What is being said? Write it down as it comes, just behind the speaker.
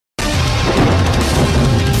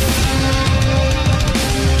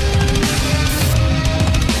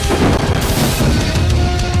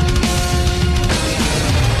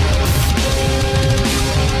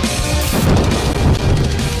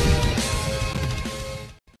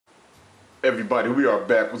Everybody, we are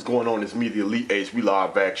back. What's going on? It's me, the Elite Ace. We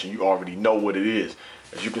live action. You already know what it is.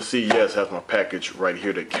 As you can see, yes, has my package right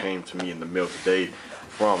here that came to me in the mail today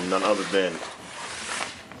from none other than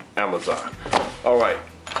Amazon. All right,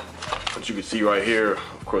 what you can see right here,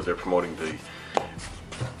 of course, they're promoting the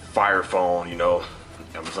Fire Phone, you know,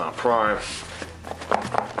 Amazon Prime.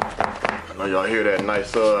 I know y'all hear that nice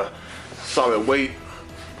solid weight.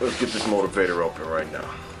 Let's get this motivator open right now.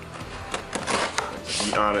 To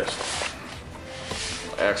be honest,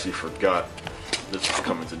 I actually forgot this was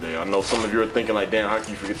coming today. I know some of you are thinking like, damn, how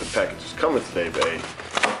can you forget the package is coming today, but hey,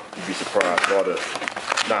 you'd be surprised all the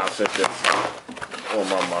nonsense that's on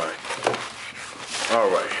my mind. All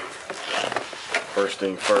right, first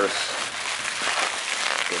thing first,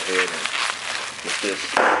 go ahead and get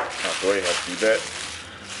this out the way. Have to do that.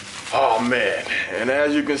 Oh man, and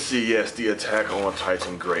as you can see, yes, the Attack on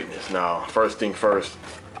Titan greatness. Now, first thing first,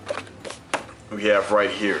 we have right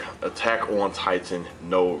here, Attack on Titan,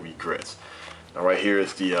 No Regrets. Now right here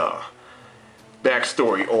is the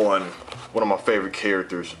backstory on one of my favorite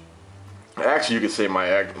characters. Actually, you could say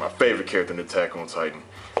my favorite character in Attack on Titan,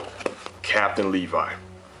 Captain Levi.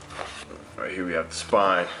 Right here we have the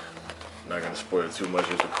spine. I'm not gonna spoil it too much,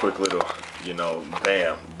 just a quick little, you know,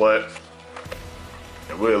 bam. But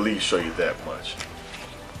we'll at least show you that much.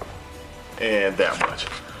 And that much.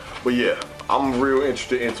 But yeah, I'm real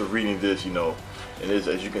interested into reading this, you know, and this,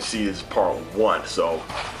 as you can see, this is part 1. So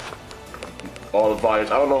all the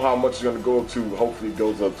volumes, I don't know how much it's gonna go up to. Hopefully it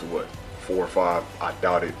goes up to what, 4 or 5. I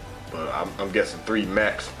doubt it, but I'm guessing 3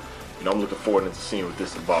 max. You know, I'm looking forward to seeing what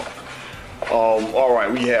this is about. All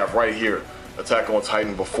right, we have right here Attack on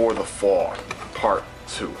Titan Before the Fall, part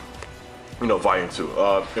 2. You know, volume 2.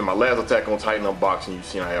 In my last Attack on Titan unboxing, you've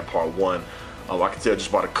seen I have part 1. I can tell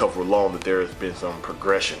just by the cover alone that there has been some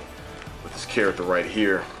progression with this character right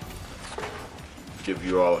here. Give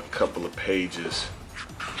you all a couple of pages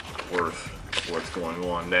worth of what's going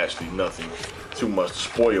on. Naturally, nothing too much to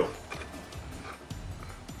spoil.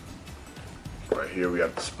 Right here we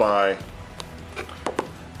have the spine.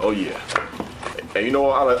 Oh yeah. And you know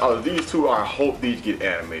what, out of these two, I hope these get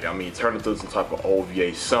animated. I mean, turn into some type of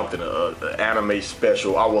OVA, something, an anime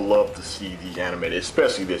special. I would love to see these animated,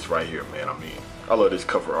 especially this right here, man. I mean, I love this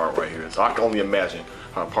cover art right here. So I can only imagine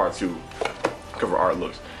how part 2 cover art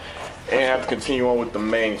looks. And I have to continue on with the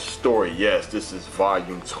main story. Yes, this is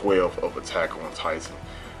volume 12 of Attack on Titan.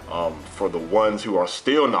 For the ones who are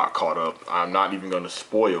still not caught up, I'm not even going to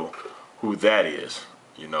spoil who that is,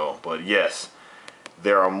 you know. But yes,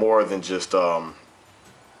 there are more than just 4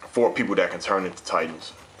 people that can turn into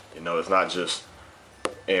Titans. You know, it's not just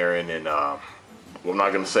Eren and, well, I'm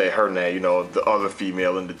not going to say her name, you know, the other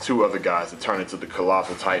female and the 2 other guys that turn into the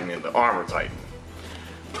Colossal Titan and the Armor Titan.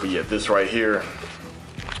 But yeah, this right here,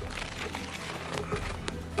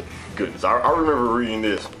 goodness, I remember reading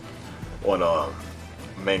this on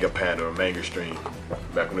Manga Panda or Manga Stream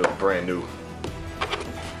back when it was brand new.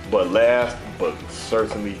 But last, but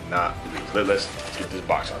certainly not least, let's get this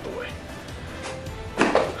box out the way.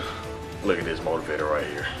 Look at this motivator right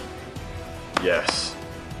here. Yes,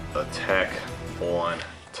 Attack on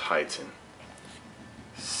Titan,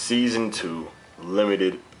 Season 2,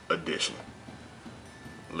 Limited Edition.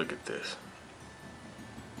 Look at this.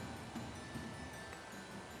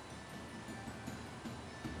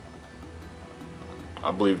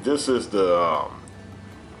 I believe this is the,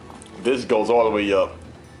 this goes all the way up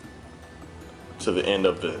to the end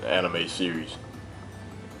of the anime series.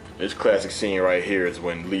 This classic scene right here is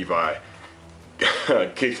when Levi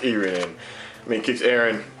kicks Eren,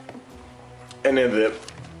 and then the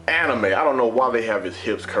anime, I don't know why they have his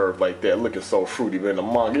hips curved like that, looking so fruity, but in the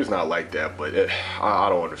manga it's not like that, but I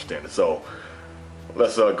don't understand it. So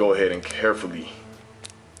let's go ahead and carefully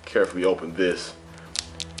open this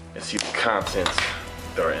and see the contents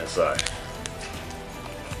that are inside.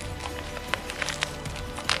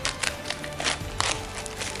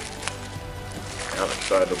 I'm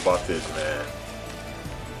excited about this, man.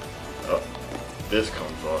 Oh, this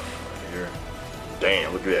comes off right here.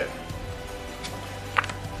 Damn, look at that.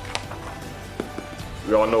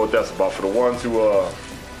 We all know what that's about. For the ones who are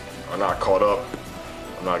not caught up,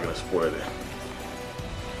 I'm not gonna spoil it.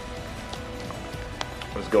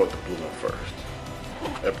 Let's go with the blue one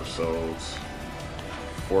first. Episodes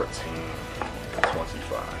 14 and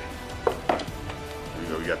 25. Here we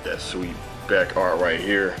go. We got that sweet back art right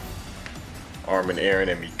here. Armin, Eren,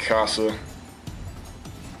 and Mikasa.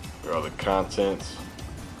 Here are the contents.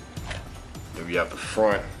 Then we have the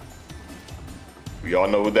front. We all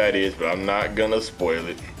know what that is, but I'm not gonna spoil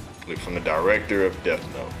it. Look, from the director of Death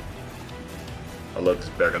Note. I love this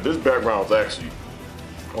background. This background was actually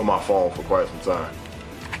on my phone for quite some time.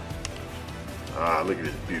 Ah, look at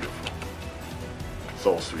this, beautiful.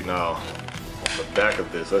 So sweet. Now, on the back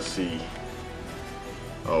of this, let's see.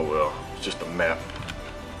 Oh well, it's just a map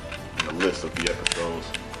and a list of the episodes.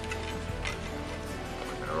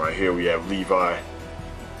 And right here we have Levi.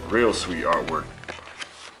 Real sweet artwork.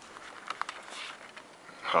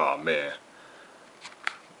 Oh man.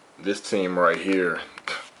 This team right here,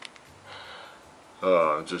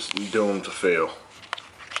 just doomed to fail.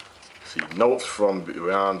 See, Notes from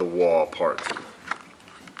Beyond the Wall Part 2.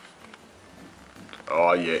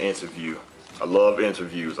 Oh yeah, interview. I love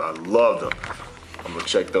interviews. I love them. I'm gonna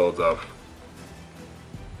check those out.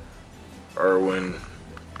 Erwin,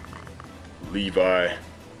 Levi.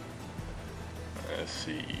 Let's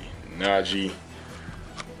see, Naji.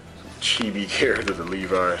 Chibi characters of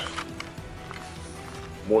Levi.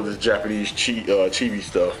 More of this Japanese chibi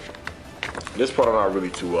stuff. This part I'm not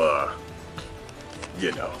really too,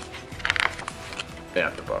 you know,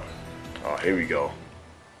 amped about. Oh, here we go.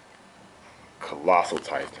 Colossal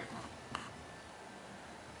Titan.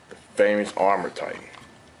 The famous Armor Titan.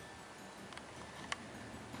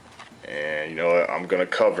 And you know what? I'm gonna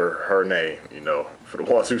cover her name, you know, for the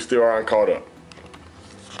ones who still aren't caught up.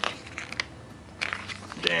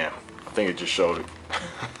 Damn, I think it just showed it.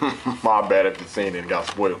 My bad if the scene and got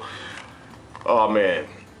spoiled. Oh man,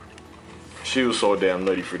 she was so damn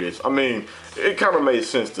nutty for this. I mean, it kind of made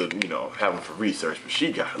sense to, you know, have them for research, but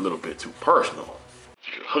she got a little bit too personal.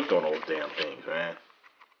 She was hooked on those damn things, man.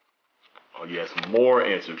 Oh yes, more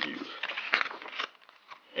interviews.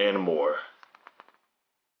 And more.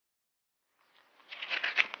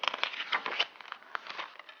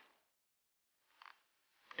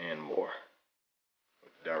 And more.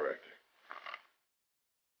 Director.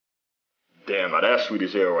 Damn, now that's sweet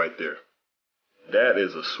as hell right there. That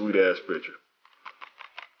is a sweet ass picture.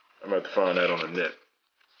 I'm gonna have to find that on the net.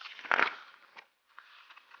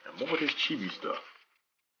 And more of this chibi stuff.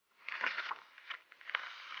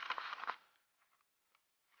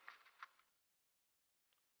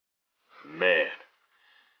 Man.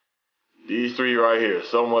 These three right here,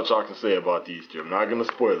 so much I can say about these two. I'm not gonna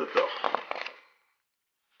spoil it though.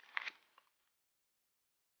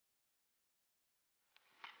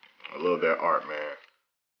 I love that art, man.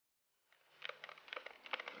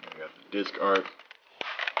 We got the disc art.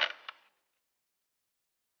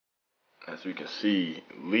 As we can see,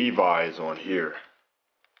 Levi is on here.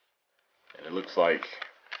 And it looks like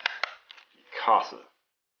Casa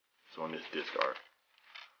is on this disc art.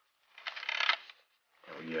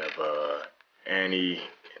 And we have Annie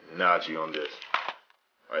and Naji on this.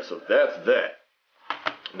 Alright, so that's that.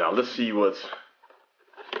 Now let's see what's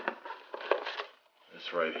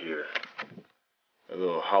this right here. A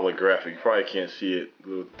little holographic, you probably can't see it. A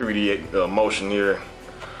little 3D motion here.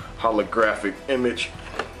 Holographic image.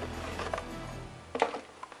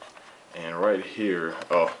 And right here,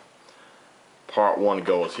 oh, part 1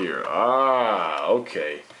 goes here. Ah,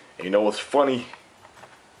 okay. And you know what's funny?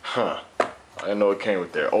 Huh. I didn't know it came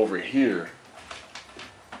with there. Over here,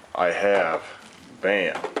 I have,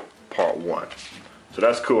 bam, part 1. So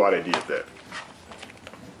that's cool how they did that.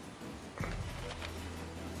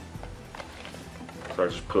 So I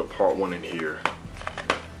just put part 1 in here.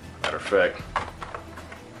 Matter of fact,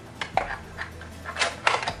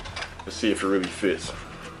 let's see if it really fits.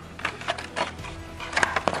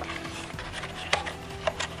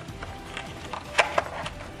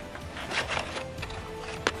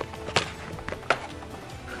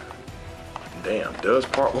 Damn, does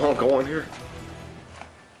part 1 go in here?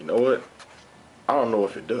 You know what? I don't know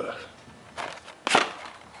if it does.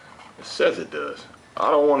 It says it does. I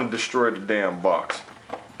don't want to destroy the damn box.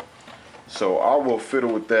 So I will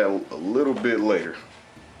fiddle with that a little bit later.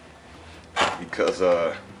 Because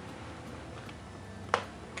that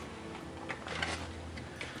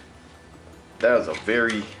is a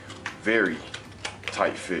very, very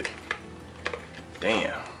tight fit.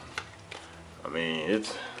 Damn. I mean,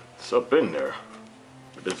 it's up in there.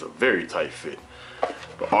 But it's a very tight fit.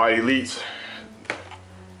 But alright, elites,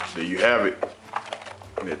 there you have it.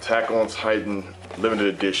 The Attack on Titan Limited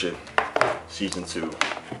Edition Season 2,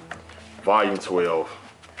 Volume 12,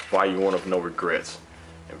 Volume 1 of No Regrets,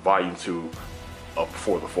 and Volume 2 of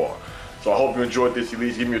Before the Fall. So I hope you enjoyed this,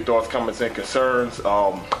 elites. Give me your thoughts, comments, and concerns.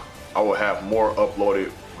 I will have more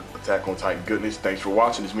uploaded with Attack on Titan goodness. Thanks for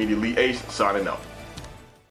watching. This is me, the Elite Ace, signing out.